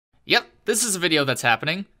this is a video that's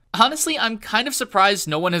happening. Honestly, I'm kind of surprised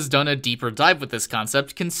no one has done a deeper dive with this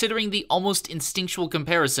concept, considering the almost instinctual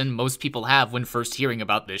comparison most people have when first hearing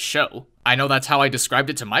about this show. I know that's how I described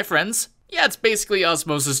it to my friends. Yeah, it's basically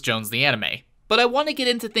Osmosis Jones the anime. But I want to get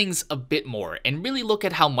into things a bit more and really look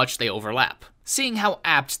at how much they overlap, seeing how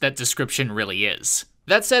apt that description really is.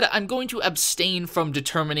 That said, I'm going to abstain from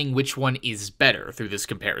determining which one is better through this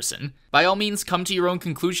comparison. By all means, come to your own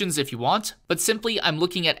conclusions if you want, but simply I'm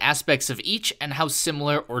looking at aspects of each and how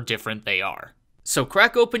similar or different they are. So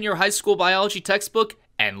crack open your high school biology textbook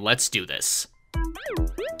and let's do this.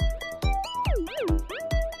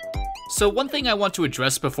 So one thing I want to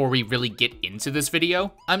address before we really get into this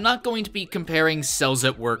video, I'm not going to be comparing Cells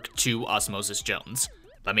at Work to Osmosis Jones.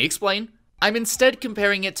 Let me explain. I'm instead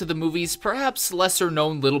comparing it to the movie's perhaps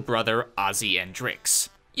lesser-known little brother, Ozzy and Drix.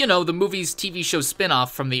 You know, the movie's TV show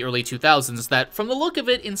spin-off from the early 2000s that, from the look of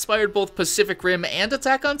it, inspired both Pacific Rim and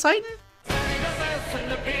Attack on Titan?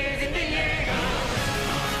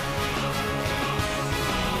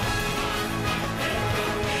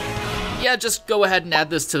 Yeah, just go ahead and add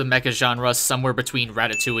this to the mecha genre somewhere between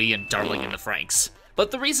Ratatouille and Darling in the Franxx. But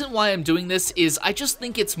the reason why I'm doing this is I just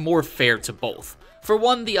think it's more fair to both. For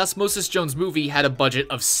one, the Osmosis Jones movie had a budget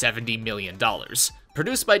of $70 million.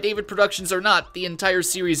 Produced by David Productions or not, the entire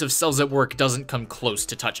series of Cells at Work doesn't come close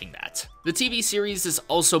to touching that. The TV series is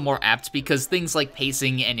also more apt because things like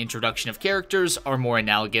pacing and introduction of characters are more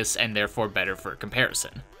analogous and therefore better for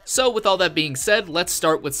comparison. So with all that being said, let's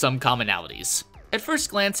start with some commonalities. At first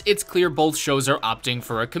glance, it's clear both shows are opting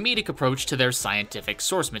for a comedic approach to their scientific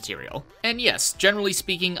source material. And yes, generally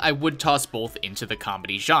speaking, I would toss both into the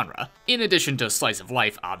comedy genre, in addition to slice of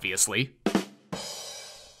life, obviously.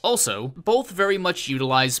 Also, both very much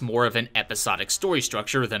utilize more of an episodic story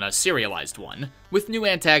structure than a serialized one, with new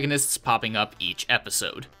antagonists popping up each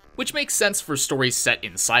episode. Which makes sense for stories set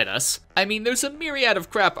inside us. I mean, there's a myriad of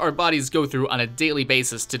crap our bodies go through on a daily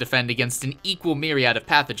basis to defend against an equal myriad of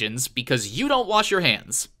pathogens because you don't wash your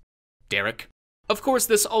hands. Derek. Of course,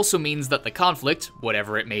 this also means that the conflict,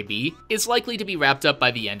 whatever it may be, is likely to be wrapped up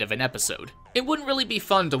by the end of an episode. It wouldn't really be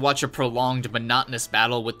fun to watch a prolonged, monotonous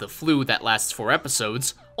battle with the flu that lasts 4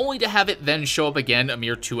 episodes, only to have it then show up again a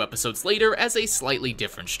mere 2 episodes later as a slightly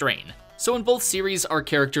different strain. So in both series, our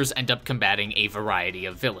characters end up combating a variety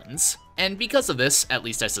of villains. And because of this, at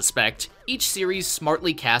least I suspect, each series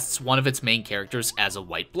smartly casts one of its main characters as a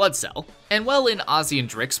white blood cell. And while in Ozzy and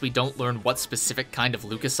Drix we don't learn what specific kind of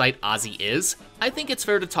leukocyte Ozzy is, I think it's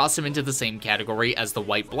fair to toss him into the same category as the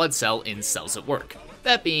white blood cell in Cells at Work,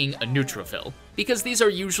 that being a neutrophil, because these are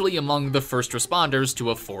usually among the first responders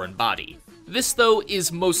to a foreign body. This, though,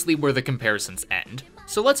 is mostly where the comparisons end.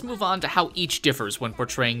 So let's move on to how each differs when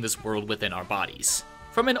portraying this world within our bodies.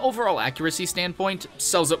 From an overall accuracy standpoint,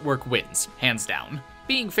 Cells at Work wins, hands down.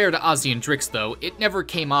 Being fair to Ozzy and Drix though, it never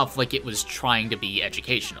came off like it was trying to be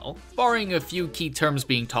educational. Barring a few key terms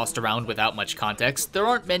being tossed around without much context, there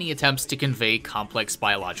aren't many attempts to convey complex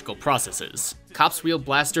biological processes. Cops wield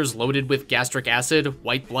blasters loaded with gastric acid,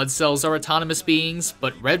 white blood cells are autonomous beings,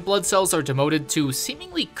 but red blood cells are demoted to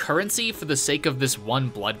seemingly currency for the sake of this one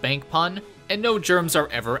blood bank pun. And no germs are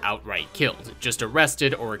ever outright killed, just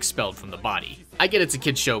arrested or expelled from the body. I get it's a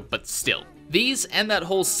kid's show, but still. These, and that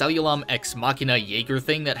whole Cellulum Ex Machina Jaeger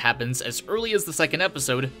thing that happens as early as the 2nd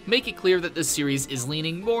episode, make it clear that this series is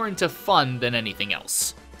leaning more into fun than anything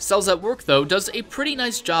else. Cells at Work, though, does a pretty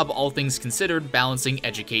nice job, all things considered, balancing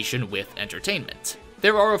education with entertainment.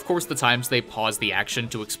 There are, of course, the times they pause the action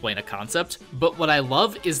to explain a concept, but what I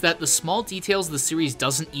love is that the small details the series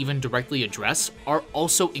doesn't even directly address are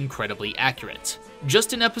also incredibly accurate.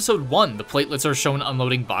 Just in episode 1, the platelets are shown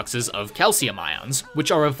unloading boxes of calcium ions, which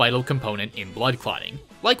are a vital component in blood clotting.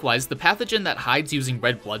 Likewise, the pathogen that hides using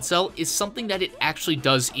red blood cell is something that it actually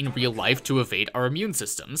does in real life to evade our immune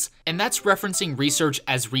systems, and that's referencing research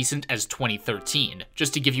as recent as 2013,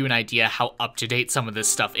 just to give you an idea how up-to-date some of this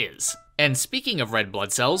stuff is. And speaking of red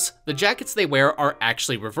blood cells, the jackets they wear are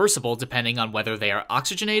actually reversible depending on whether they are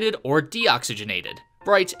oxygenated or deoxygenated,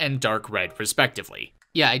 bright and dark red respectively.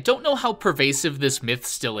 Yeah, I don't know how pervasive this myth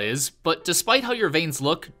still is, but despite how your veins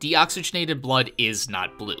look, deoxygenated blood is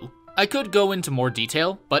not blue. I could go into more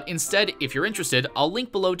detail, but instead, if you're interested, I'll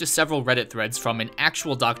link below to several Reddit threads from an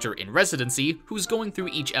actual doctor in residency who's going through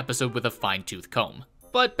each episode with a fine-tooth comb.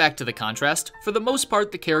 But back to the contrast, for the most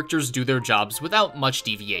part the characters do their jobs without much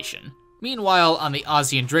deviation. Meanwhile, on the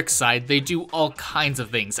Ozzy and Drix side, they do all kinds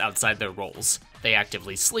of things outside their roles. They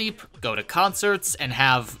actively sleep, go to concerts, and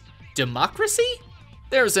have democracy?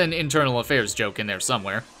 There's an internal affairs joke in there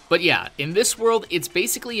somewhere. But yeah, in this world, it's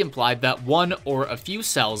basically implied that one or a few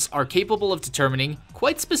cells are capable of determining,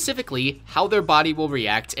 quite specifically, how their body will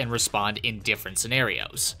react and respond in different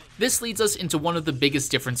scenarios. This leads us into one of the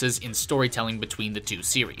biggest differences in storytelling between the two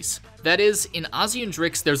series. That is, in Ozzy and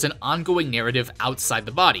Drix, there's an ongoing narrative outside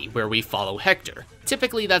the body, where we follow Hector.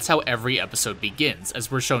 Typically, that's how every episode begins,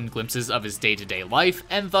 as we're shown glimpses of his day-to-day life,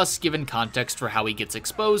 and thus given context for how he gets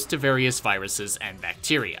exposed to various viruses and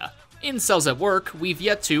bacteria. In Cells at Work, we've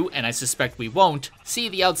yet to, and I suspect we won't, see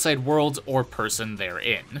the outside world or person they're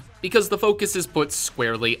in, because the focus is put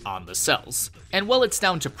squarely on the cells. And while it's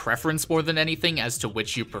down to preference more than anything as to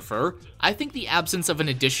which you prefer, I think the absence of an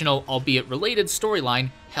additional, albeit related, storyline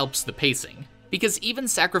helps the pacing. Because even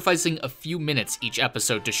sacrificing a few minutes each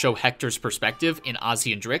episode to show Hector's perspective in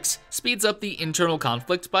Ozzy and Drix speeds up the internal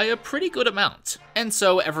conflict by a pretty good amount. And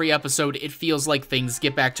so every episode it feels like things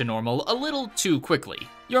get back to normal a little too quickly.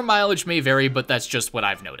 Your mileage may vary, but that's just what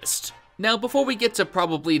I've noticed. Now, before we get to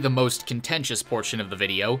probably the most contentious portion of the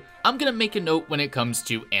video, I'm gonna make a note when it comes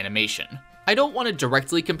to animation. I don't want to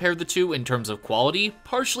directly compare the two in terms of quality,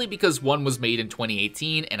 partially because one was made in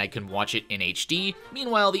 2018 and I can watch it in HD,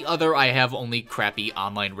 meanwhile the other I have only crappy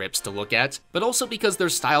online rips to look at, but also because their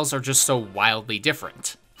styles are just so wildly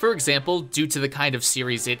different. For example, due to the kind of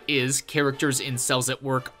series it is, characters in Cells at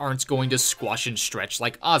Work aren't going to squash and stretch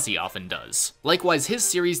like Ozzy often does. Likewise, his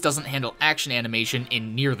series doesn't handle action animation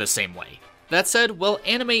in near the same way. That said, while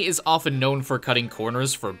anime is often known for cutting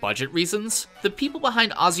corners for budget reasons, the people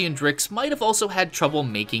behind Ozzy and Drix might have also had trouble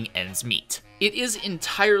making ends meet. It is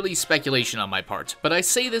entirely speculation on my part, but I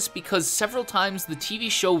say this because several times the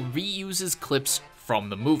TV show reuses clips from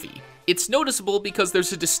the movie. It's noticeable because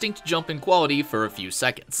there's a distinct jump in quality for a few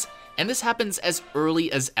seconds, and this happens as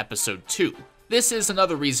early as episode 2. This is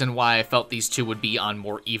another reason why I felt these two would be on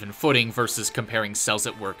more even footing versus comparing Cells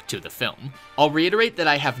at Work to the film. I'll reiterate that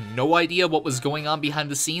I have no idea what was going on behind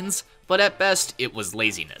the scenes, but at best, it was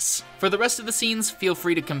laziness. For the rest of the scenes, feel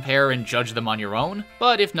free to compare and judge them on your own,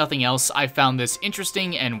 but if nothing else, I found this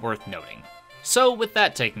interesting and worth noting. So with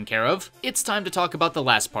that taken care of, it's time to talk about the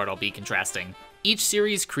last part I'll be contrasting: each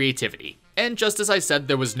series' creativity. And just as I said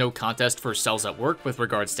there was no contest for Cells at Work with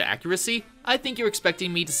regards to accuracy, I think you're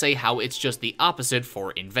expecting me to say how it's just the opposite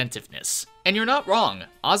for inventiveness. And you're not wrong,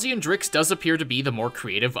 Ozzy and Drix does appear to be the more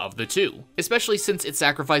creative of the two, especially since it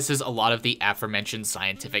sacrifices a lot of the aforementioned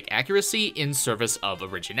scientific accuracy in service of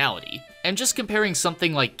originality. And just comparing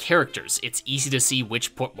something like characters, it's easy to see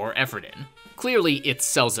which put more effort in. Clearly, it's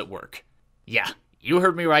Cells at Work. Yeah, you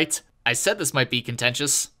heard me right. I said this might be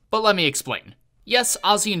contentious, but let me explain. Yes,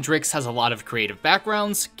 Ozzy and Drix has a lot of creative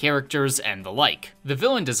backgrounds, characters, and the like. The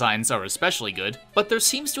villain designs are especially good, but there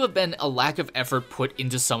seems to have been a lack of effort put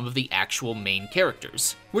into some of the actual main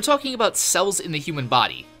characters. We're talking about cells in the human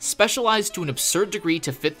body, specialized to an absurd degree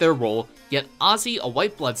to fit their role, yet Ozzy, a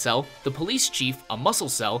white blood cell, the police chief, a muscle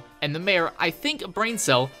cell, and the mayor, I think a brain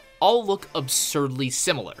cell, all look absurdly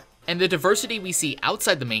similar. And the diversity we see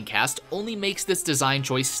outside the main cast only makes this design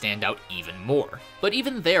choice stand out even more. But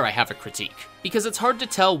even there I have a critique, because it's hard to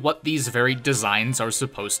tell what these varied designs are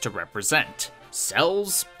supposed to represent.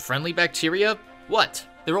 Cells? Friendly bacteria? What?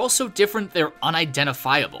 They're all so different they're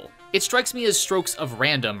unidentifiable. It strikes me as strokes of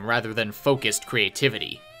random rather than focused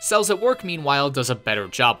creativity. Cells at Work, meanwhile, does a better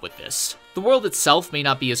job with this. The world itself may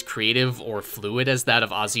not be as creative or fluid as that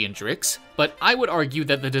of Ozzy and Drix, but I would argue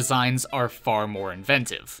that the designs are far more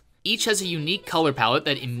inventive. Each has a unique color palette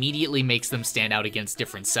that immediately makes them stand out against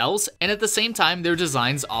different cells, and at the same time, their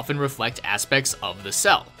designs often reflect aspects of the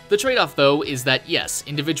cell. The trade-off, though, is that yes,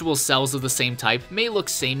 individual cells of the same type may look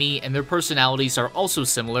samey, and their personalities are also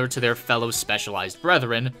similar to their fellow specialized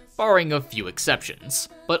brethren, barring a few exceptions.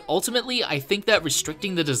 But ultimately, I think that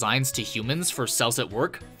restricting the designs to humans for Cells at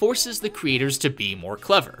Work forces the creators to be more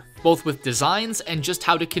clever, both with designs and just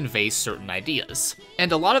how to convey certain ideas.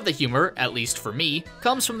 And a lot of the humor, at least for me,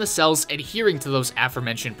 comes from the cells adhering to those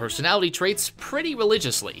aforementioned personality traits pretty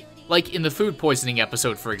religiously. Like in the food poisoning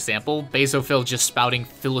episode, for example, Basophil just spouting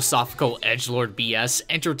philosophical edgelord BS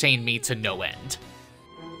entertained me to no end.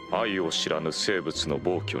 愛を知らぬ生物の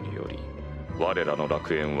暴挙により、我らの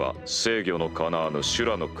楽園は制御のかなわぬ修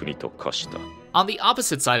羅の国と化した。 On the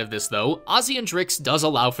opposite side of this, though, Ozzy and Drix does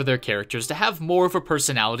allow for their characters to have more of a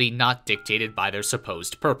personality not dictated by their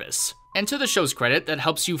supposed purpose. And to the show's credit, that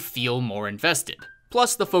helps you feel more invested.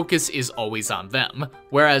 Plus, the focus is always on them,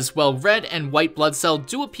 whereas while Red and White Blood Cell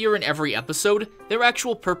do appear in every episode, their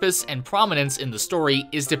actual purpose and prominence in the story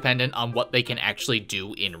is dependent on what they can actually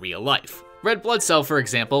do in real life. Red Blood Cell, for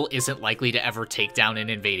example, isn't likely to ever take down an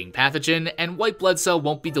invading pathogen, and White Blood Cell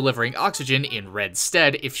won't be delivering oxygen in Red's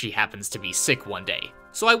stead if she happens to be sick one day.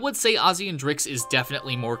 so I would say Ozzy and Drix is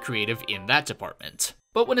definitely more creative in that department.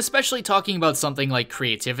 But when especially talking about something like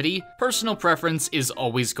creativity, personal preference is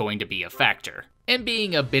always going to be a factor. And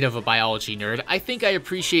being a bit of a biology nerd, I think I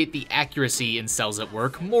appreciate the accuracy in cells at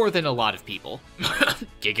work more than a lot of people.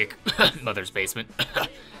 Giggick, mother's basement.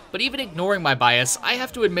 But even ignoring my bias, I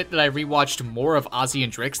have to admit that I rewatched more of Ozzy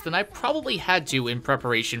and Drix than I probably had to in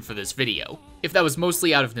preparation for this video. If that was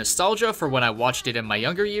mostly out of nostalgia for when I watched it in my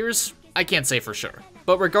younger years, I can't say for sure.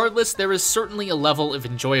 But regardless, there is certainly a level of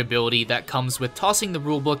enjoyability that comes with tossing the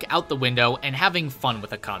rulebook out the window and having fun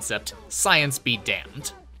with a concept, science be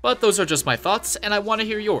damned. But those are just my thoughts, and I want to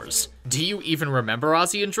hear yours. Do you even remember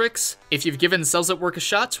Ozzy and Drix? If you've given Cells at Work a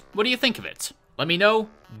shot, what do you think of it? Let me know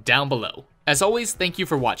down below. As always, thank you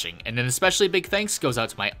for watching, and an especially big thanks goes out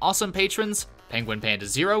to my awesome patrons,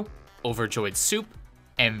 PenguinPandaZero, OverjoyedSoup,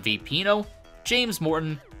 MVPino, James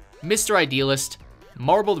Morton, Mr. Idealist,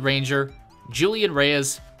 Marbled Ranger, Julian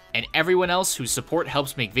Reyes, and everyone else whose support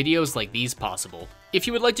helps make videos like these possible. If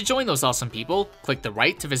you would like to join those awesome people, click the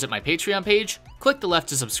right to visit my Patreon page, click the left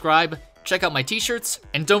to subscribe, check out my t-shirts,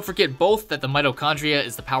 and don't forget both that the mitochondria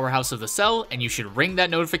is the powerhouse of the cell and you should ring that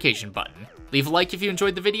notification button. Leave a like if you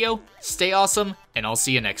enjoyed the video, stay awesome, and I'll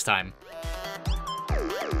see you next time.